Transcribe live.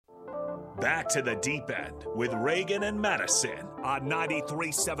Back to the deep end with Reagan and Madison on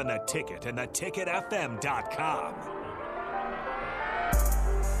 93.7 The Ticket and theticketfm.com.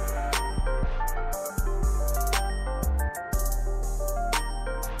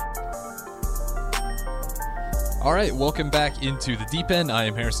 All right, welcome back into the deep end. I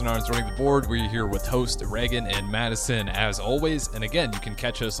am Harrison Arns running the board. We're here with host Reagan and Madison as always. And again, you can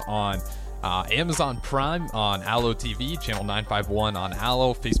catch us on Amazon Prime, on Allo TV, channel 951 on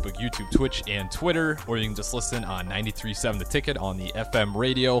Allo, Facebook, YouTube, Twitch, and Twitter. Or you can just listen on 93.7 The Ticket on the FM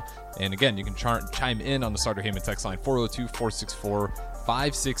radio. And again, you can chime in on the Starter Heyman text line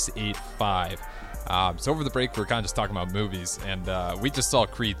 402-464-5685. So over the break, we are kind of just talking about movies, and we just saw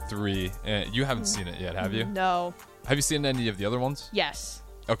Creed 3. You haven't seen it yet, have you? No. Have you seen any of the other ones? Yes.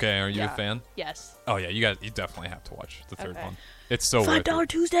 Okay, are you a fan? Yes. Oh yeah, you definitely have to watch the third one. It's so $5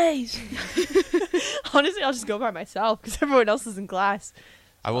 Tuesdays. Honestly, I'll just go by myself because everyone else is in class.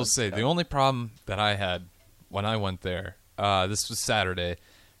 I will say the only problem that I had when I went there, this was Saturday,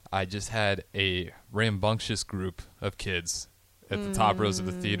 I just had a rambunctious group of kids at the top rows of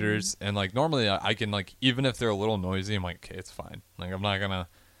the theaters, and like normally I can, like, even if they're a little noisy, I'm like, okay, it's fine. Like I'm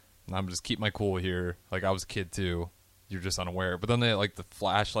just keep my cool here. Like I was a kid too. You're just unaware. But then they, like, the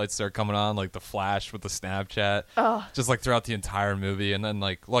flashlights start coming on, like the flash with the Snapchat, just like throughout the entire movie. And then,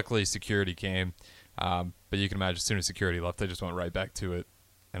 like, luckily security came. But you can imagine as soon as security left, they just went right back to it.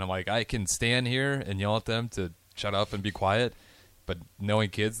 And I'm like, I can stand here and yell at them to shut up and be quiet. But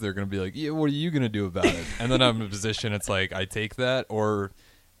knowing kids, they're going to be like, yeah, what are you going to do about it? And then I'm in a position, it's like, I take that, or,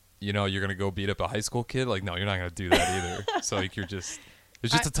 you know, you're going to go beat up a high school kid. Like, no, you're not going to do that either. So, like, it's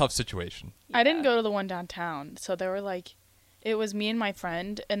just a tough situation. I didn't go to the one downtown. So there were, like, it was me and my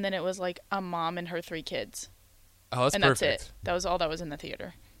friend, and then it was, like, a mom and her 3 kids. Oh, that's and perfect. That's it. That was all that was in the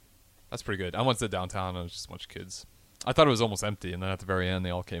theater. That's pretty good. I went to downtown, and it was just a bunch of kids. I thought it was almost empty, and then at the very end,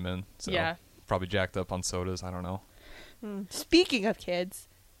 they all came in. So yeah. Probably jacked up on sodas. I don't know. Speaking of kids,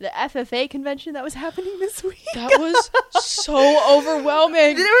 the FFA convention that was happening this week. That was so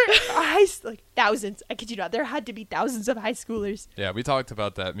overwhelming. There were thousands. I kid you not. There had to be thousands of high schoolers. Yeah, we talked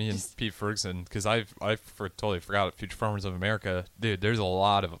about that, me and Pete Ferguson, because I totally forgot Future Farmers of America. Dude, there's a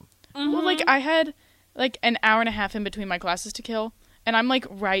lot of them. Mm-hmm. Well, like, I had, like, an hour and a half in between my classes to kill, and I'm, like,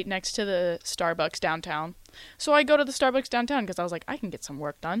 right next to the Starbucks downtown. So I go to the Starbucks downtown because I was like, I can get some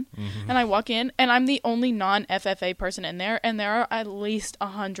work done. Mm-hmm. And I walk in, and I'm the only non-FFA person in there, and there are at least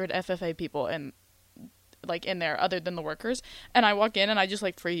 100 FFA people in there other than the workers. And I walk in, and I just,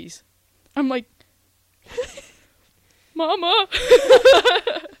 like, freeze. I'm like, Mama.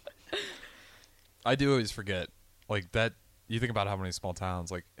 I do always forget, like, that. You think about how many small towns,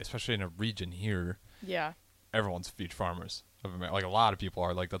 like, especially in a region here. Yeah. Everyone's Future Farmers of America. Like, a lot of people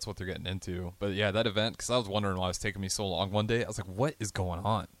are, like, that's what they're getting into. But yeah, that event, because I was wondering why it was taking me so long one day. I was like, what is going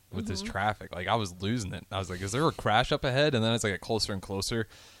on with this traffic? Like, I was losing it. I was like, is there a crash up ahead? And then as I get closer and closer,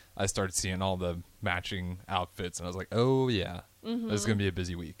 I started seeing all the matching outfits, and I was like, oh yeah, this is gonna be a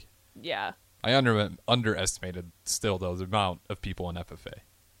busy week. Yeah. I underestimated still though the amount of people in FFA.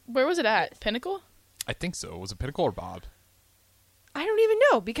 Where was it at? Pinnacle? I think so. Was it Pinnacle or Bob? I don't even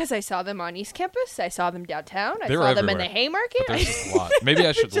know, because I saw them on East Campus. I saw them downtown. I saw them in the Haymarket. But there's just a lot. Maybe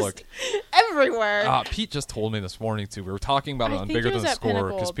I should look. Everywhere. Pete just told me this morning, too. We were talking about it on Bigger Than the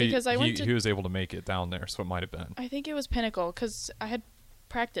Score, because he was able to make it down there, so it might have been. I think it was Pinnacle, because I had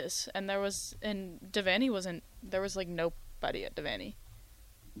practice, and there was like nobody at Devaney.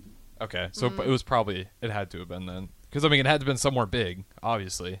 Okay, so it was probably, it had to have been then. Because, I mean, it had to have been somewhere big,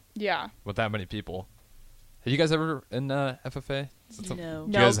 obviously. Yeah. With that many people. Have you guys ever in FFA? No.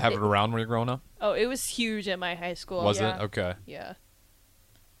 Did you guys have it around when you were growing up? Oh, it was huge at my high school. Was it? Okay. Yeah.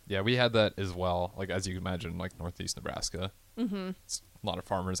 Yeah, we had that as well. Like, as you can imagine, like Northeast Nebraska. Mm-hmm. It's a lot of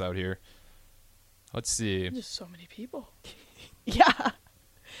farmers out here. Let's see. There's so many people. Yeah.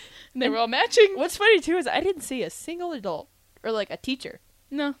 And they were all matching. What's funny, too, is I didn't see a single adult or, like, a teacher.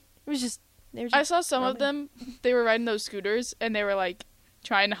 No. It was just... I saw some of them. They were riding those scooters, and they were, like,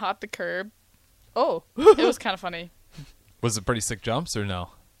 trying to hop the curb. Oh. It was kind of funny. Was it pretty sick jumps or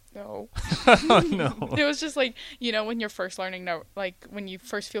no? No. Oh, no. It was just like, you know, when you're first learning, like when you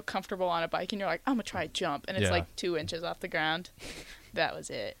first feel comfortable on a bike and you're like, I'm going to try a jump. And it's like 2 inches off the ground. That was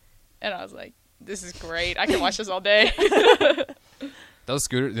it. And I was like, this is great. I can watch this all day. Those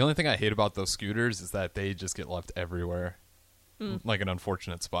scooters, the only thing I hate about those scooters is that they just get left everywhere. Like in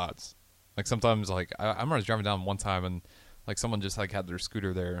unfortunate spots. Like sometimes, like, I remember driving down one time and like someone just like had their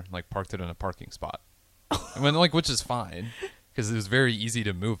scooter there, like parked it in a parking spot. I mean, like, which is fine because it was very easy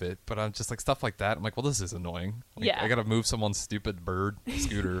to move it. But I'm just like stuff like that. I'm like, well, this is annoying. Like, yeah, I gotta move someone's stupid bird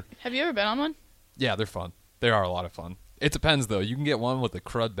scooter. Have you ever been on one? Yeah, they're fun. They are a lot of fun. It depends though. You can get one with a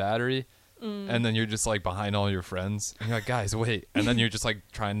crud battery, and then you're just like behind all your friends, and you're like, guys, wait, and then you're just like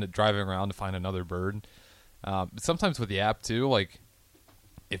driving around to find another bird. Sometimes with the app too, like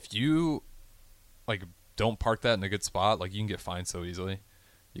if you like don't park that in a good spot, like you can get fined so easily.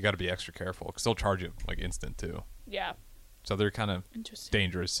 You got to be extra careful because they'll charge you like instant too. Yeah. So they're kind of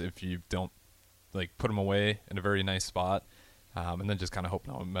dangerous if you don't like put them away in a very nice spot, and then just kind of hope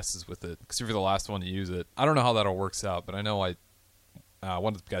no one messes with it. Because if you're the last one to use it, I don't know how that all works out, but I know one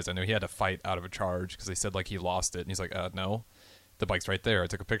of the guys I knew, he had to fight out of a charge because they said like he lost it, and he's like, no, the bike's right there. I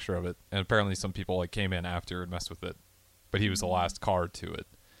took a picture of it, and apparently some people like came in after and messed with it, but he was the last car to it.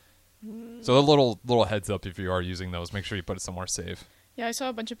 So a little heads up if you are using those, make sure you put it somewhere safe. Yeah, I saw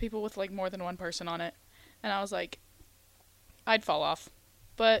a bunch of people with like more than one person on it, and I was like, I'd fall off,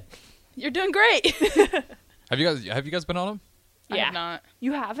 but you're doing great. Have you guys been on them? I have not.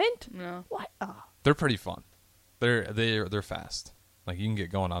 You haven't? No. What? Oh. They're pretty fun. They're fast. Like you can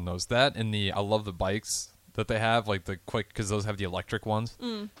get going on those. That and I love the bikes that they have, like the quick, because those have the electric ones.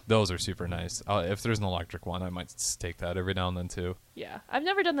 Those are super nice. If there's an electric one, I might take that every now and then too. Yeah, I've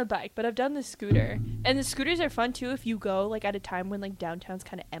never done the bike, but I've done the scooter, and the scooters are fun too if you go like at a time when like downtown's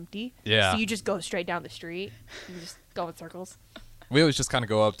kind of empty. Yeah. So you just go straight down the street and you just go in circles. We always just kind of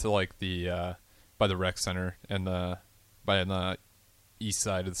go up to like the by the rec center and by the east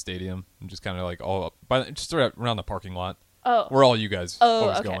side of the stadium, and just kind of like all up just around the parking lot. Oh. Where all you guys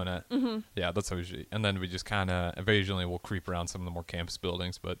always okay. going at. Mm-hmm. Yeah, that's how usually. And then we just kind of occasionally we'll creep around some of the more campus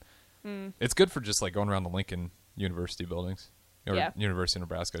buildings, but it's good for just like going around the Lincoln University buildings. Or University of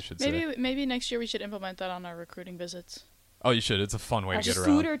Nebraska, I should say. Maybe next year we should implement that on our recruiting visits. Oh, you should. It's a fun way to get around.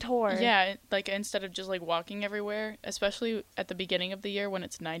 A scooter tour. Yeah, like instead of just like walking everywhere, especially at the beginning of the year when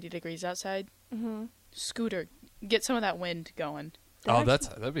it's 90 degrees outside. Mm-hmm. Scooter, get some of that wind going.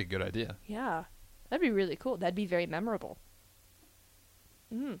 That'd be a good idea. Yeah, that'd be really cool. That'd be very memorable.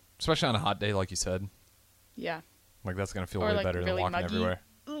 Especially on a hot day, like you said. Yeah. Like that's gonna feel or way like better really than walking muggy.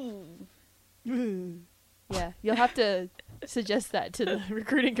 everywhere. Yeah, you'll have to suggest that to the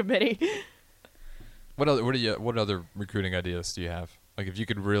recruiting committee. What other recruiting ideas do you have? Like if you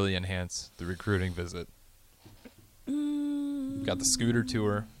could really enhance the recruiting visit. You've got the scooter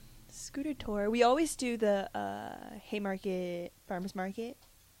tour. Scooter tour. We always do the Haymarket Farmers Market.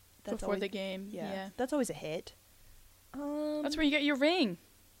 Before the game. Yeah. That's always a hit. That's where you get your ring.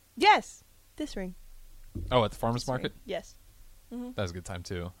 Yes. This ring. Oh, at the farmers market? Yes. Mm-hmm. That's a good time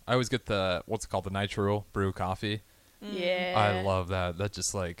too. I always get the the Nitro Brew coffee. Yeah. I love that. That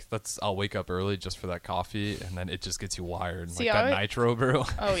just like I'll wake up early just for that coffee, and then it just gets you wired. See, like that Nitro Brew.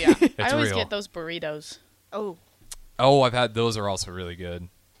 Oh yeah. I always real. get those burritos. Oh, I've had those. Are also really good.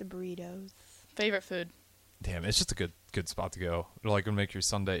 the burritos. Favorite food. Damn, it's just a good spot to go. It'll like make your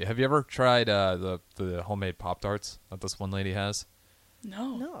Sunday. Have you ever tried the homemade Pop-Tarts that this one lady has?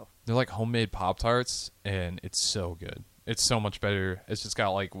 No. They're like homemade Pop-Tarts, and it's so good. It's so much better. It's just got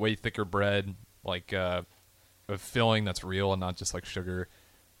like way thicker bread, like a filling that's real and not just like sugar.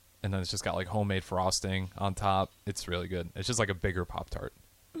 And then it's just got like homemade frosting on top. It's really good. It's just like a bigger Pop-Tart.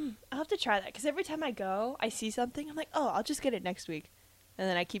 I'll have to try that because every time I go, I see something. I'm like, oh, I'll just get it next week. And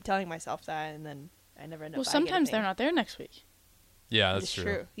then I keep telling myself that, and then I never end up. Well, sometimes they're not there next week. Yeah, that's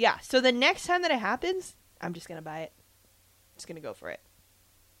true. Yeah, so the next time that it happens, I'm just going to buy it. Just going to go for it.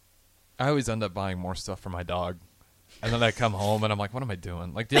 I always end up buying more stuff for my dog. And then I come home and I'm like, what am I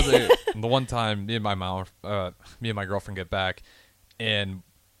doing? Like the one time me and my girlfriend get back, and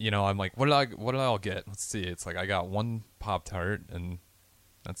I'm like, what did I all get? Let's see. It's like I got one Pop-Tart and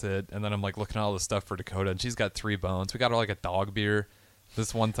that's it. And then I'm like looking at all the stuff for Dakota, and she's got 3 bones. We got her like a dog beer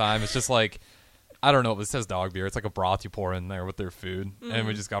this one time. It's just like, I don't know. It says dog beer. It's like a broth you pour in there with their food. And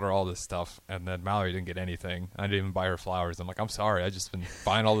we just got her all this stuff. And then Mallory didn't get anything. I didn't even buy her flowers. I'm like, I'm sorry. I just been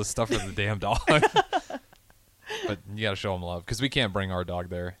buying all this stuff for the damn dog. But you got to show them love because we can't bring our dog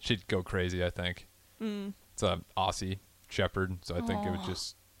there. She'd go crazy, I think. It's a Aussie Shepherd, so I think it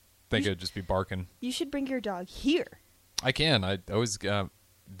would just be barking. You should bring your dog here. I can. I always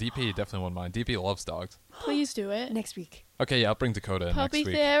DP definitely wouldn't mind. DP loves dogs. Please do it. Next week. Okay, yeah, I'll bring Dakota in Puppy next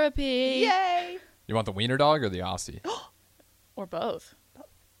week. therapy. Yay! You want the wiener dog or the Aussie? Or both.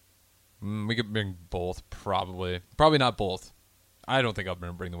 We could bring both, probably. Probably not both. I don't think I'm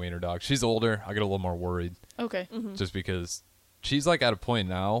going to bring the wiener dog. She's older. I get a little more worried. Okay. Just because she's like at a point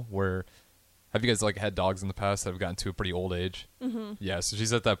now where, have you guys like had dogs in the past that have gotten to a pretty old age? Mm-hmm. Yeah, so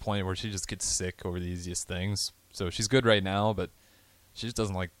she's at that point where she just gets sick over the easiest things. So she's good right now, but she just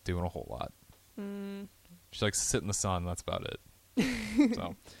doesn't like doing a whole lot. She likes to sit in the sun. That's about it.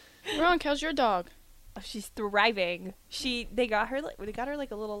 So, Ronk, how's your dog? Oh, she's thriving. They got her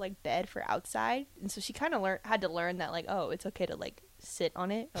like a little like bed for outside, and so she kind of had to learn that like, oh, it's okay to like sit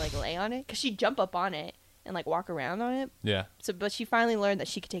on it or like lay on it because she'd jump up on it and like walk around on it. Yeah. So, but she finally learned that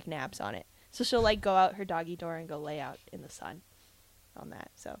she could take naps on it. So she'll like go out her doggy door and go lay out in the sun on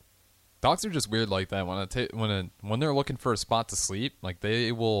that. So Dogs are just weird like that. When they're looking for a spot to sleep, like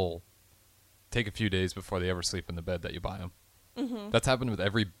they will take a few days before they ever sleep in the bed that you buy them. Mm-hmm. That's happened with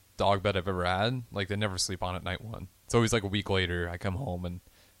every dog bed I've ever had. Like they never sleep on it night one. It's always like a week later. I come home and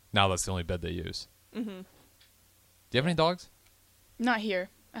now that's the only bed they use. Mm-hmm. Do you have any dogs? Not here.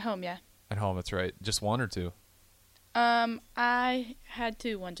 At home, yeah. At home, that's right. Just one or two? I had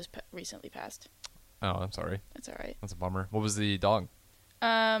two. One just recently passed. Oh, I'm sorry. That's all right. That's a bummer. What was the dog?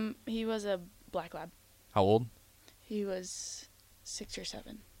 He was a black lab. How old? He was 6 or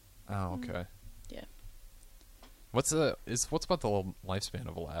 7. Oh, okay. Yeah. What's about the little lifespan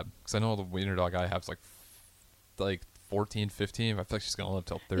of a lab? Because I know the wiener dog I have is like 14, 15. I feel like she's gonna live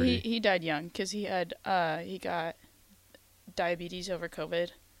till 30. He died young because he got diabetes over COVID,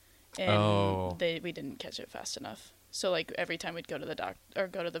 and we didn't catch it fast enough. So like every time we'd go to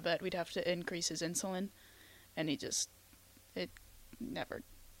the vet, we'd have to increase his insulin, and we never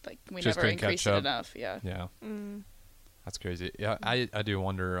increased it enough. Yeah. Yeah. That's crazy. Yeah, I do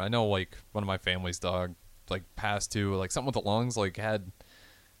wonder. I know like one of my family's dog like passed too, like something with the lungs, like had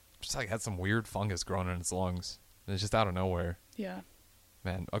some weird fungus growing in its lungs. And it's just out of nowhere. Yeah.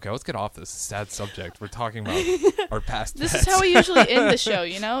 Man, okay, let's get off this sad subject. We're talking about our past This pets. is how we usually end the show,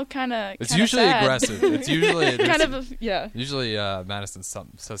 you know? It's usually sad. aggressive. It's usually yeah. Usually Madison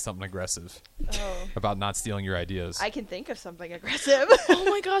says something aggressive about not stealing your ideas. I can think of something aggressive. Oh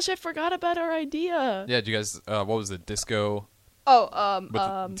my gosh, I forgot about our idea. Yeah, did you guys what was it? Disco?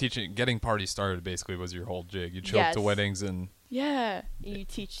 Getting parties started basically was your whole jig. You show up to weddings and you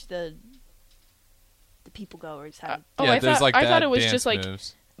teach the people goers how to I thought it was just like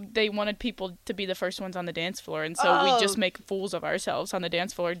moves. They wanted people to be the first ones on the dance floor, and so we just make fools of ourselves on the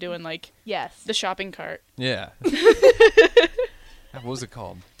dance floor doing like the shopping cart. Yeah. What was it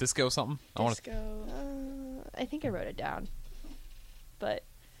called? Disco something? I think I wrote it down. But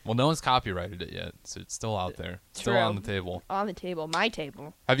well, no one's copyrighted it yet, so it's still out there. It's still on the table. On the table. My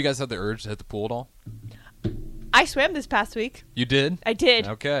table. Have you guys had the urge to hit the pool at all? I swam this past week. You did? I did.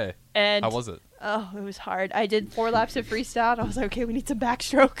 Okay. And how was it? Oh, it was hard. I did 4 laps of freestyle. And I was like, okay, we need some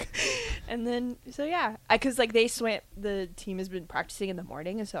backstroke. And then, so yeah. Because, like, the team has been practicing in the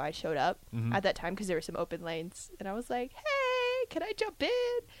morning, and so I showed up at that time because there were some open lanes. And I was like, hey, can I jump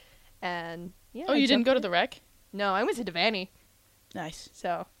in? And, yeah. Oh, you didn't go to the rec? No, I went to Devaney. Nice.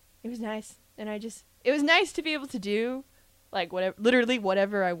 So, it was nice. And it was nice to be able to do, like,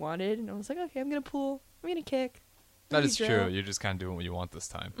 whatever I wanted. And I was like, okay, I'm going to pool. I'm going to kick. That is true. You're just kind of doing what you want this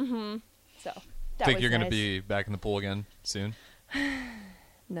time. Mm-hmm. So, that think was you're going to nice. be back in the pool again soon?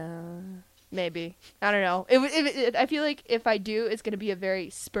 No, maybe. I don't know. I feel like if I do, it's going to be a very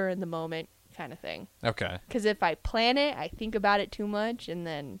spur in the moment kind of thing. Okay. Because if I plan it, I think about it too much, and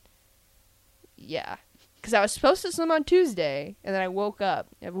then, yeah. Because I was supposed to swim on Tuesday, and then I woke up.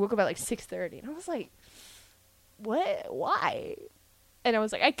 I woke up at like 6:30, and I was like, what? Why? And I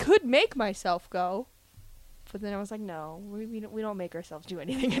was like, I could make myself go. But then I was like, no, we don't make ourselves do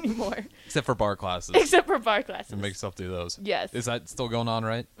anything anymore. Except for bar classes. Except for bar classes. You make yourself do those. Yes. Is that still going on,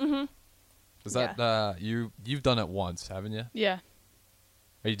 right? Mm-hmm. Is that, you've done it once, haven't you? Yeah.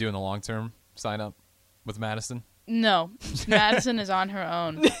 Are you doing the long-term sign-up with Madison? No. Madison is on her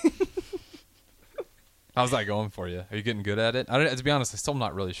own. How's that going for you? Are you getting good at it? To be honest, I'm still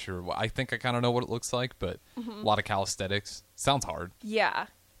not really sure. I think I kind of know what it looks like, but a lot of calisthenics. Sounds hard. Yeah.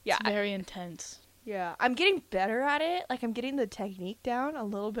 Yeah. It's very intense. Yeah, I'm getting better at it. Like, I'm getting the technique down a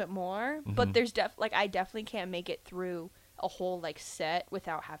little bit more. But there's I definitely can't make it through a whole, like, set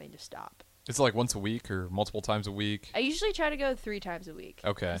without having to stop. Is it like once a week or multiple times a week? I usually try to go 3 times a week.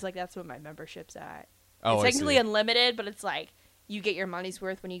 Okay. It's like, that's what my membership's at. Oh, it's technically unlimited, but it's like, you get your money's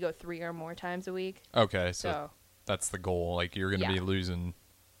worth when you go 3 or more times a week. Okay, so that's the goal. Like, you're going to be losing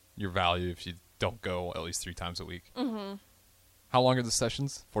your value if you don't go at least 3 times a week. Mm-hmm. How long are the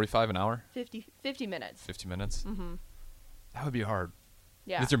sessions? 45 an hour? 50 minutes. 50 minutes? Mm-hmm. That would be hard.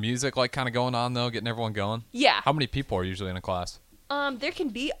 Yeah. Is there music, like, kind of going on, though, getting everyone going? Yeah. How many people are usually in a class? There can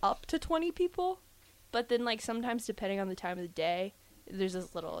be up to 20 people, but then, like, sometimes, depending on the time of the day, there's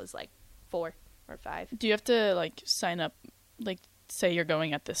as little as, like, 4 or 5. Do you have to, like, sign up, like, say you're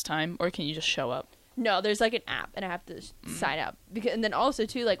going at this time, or can you just show up? No, there's, like, an app, and I have to sign up. And then also,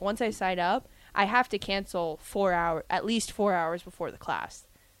 too, like, once I sign up, I have to cancel at least 4 hours before the class,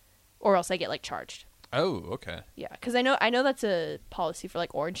 or else I get, like, charged. Oh, okay. Yeah, because I know that's a policy for,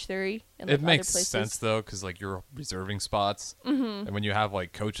 like, Orange Theory and, like, it makes other places. sense, though, because, like, you're reserving spots, and when you have,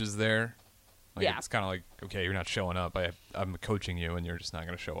 like, coaches there, Like, Yeah. it's kind of like, okay, you're not showing up. I'm coaching you, and you're just not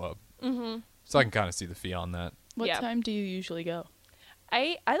going to show up. Mm-hmm. So I can kind of see the fee on that. What Yeah. time do you usually go?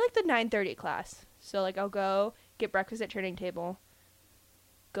 I like the 9:30 class. So like I'll go get breakfast at Turning Table,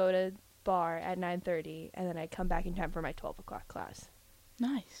 go to bar at 9:30, and then I come back in time for my 12 o'clock class.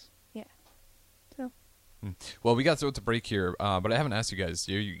 Nice. Well, we got to throw it to break here, but I haven't asked you guys.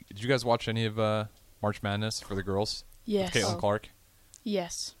 Did you guys watch any of March Madness for the girls? Yes. With Caitlin Oh. Clark?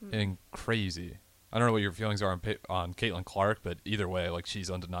 Yes. And crazy. I don't know what your feelings are on Caitlin Clark, but either way, like,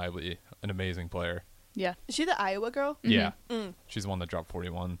 she's undeniably an amazing player. Yeah. Is she the Iowa girl? Yeah. Mm. She's the one that dropped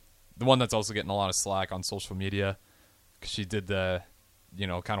 41. The one that's also getting a lot of slack on social media because she did the,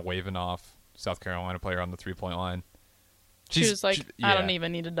 kind of waving off South Carolina player on the 3-point line. She was like, I don't yeah.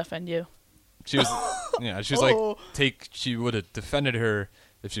 even need to defend you. She was, she was Oh. like, she would have defended her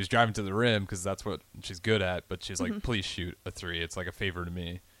if she was driving to the rim because that's what she's good at. But she's Mm-hmm. like, please shoot a 3. It's like a favor to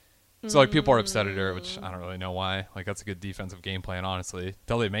me. So like people are upset at her, which I don't really know why. Like that's a good defensive game plan, honestly.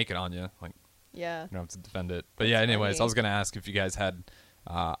 Till they make it on you, like Yeah. you don't have to defend it. But yeah, anyways, I funny. was gonna ask if you guys had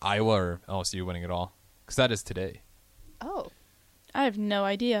Iowa or LSU winning it all because that is today. Oh. I have no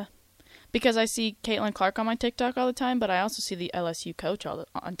idea. Because I see Caitlin Clark on my TikTok all the time, but I also see the LSU coach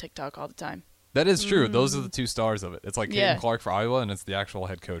on TikTok all the time. That is true. Those are the two stars of it. It's like Caitlin Yeah. Clark for Iowa, and it's the actual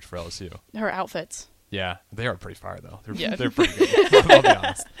head coach for LSU. Her outfits. Yeah, they are pretty fire though. Yeah. They're pretty good. I'll be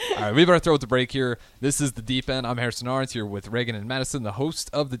honest. All right, we better throw it to break here. This is The Deep End. I'm Harrison Arns here with Reagan and Madison, the host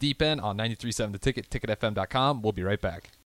of The Deep End on 93.7 The Ticket, ticketfm.com. We'll be right back.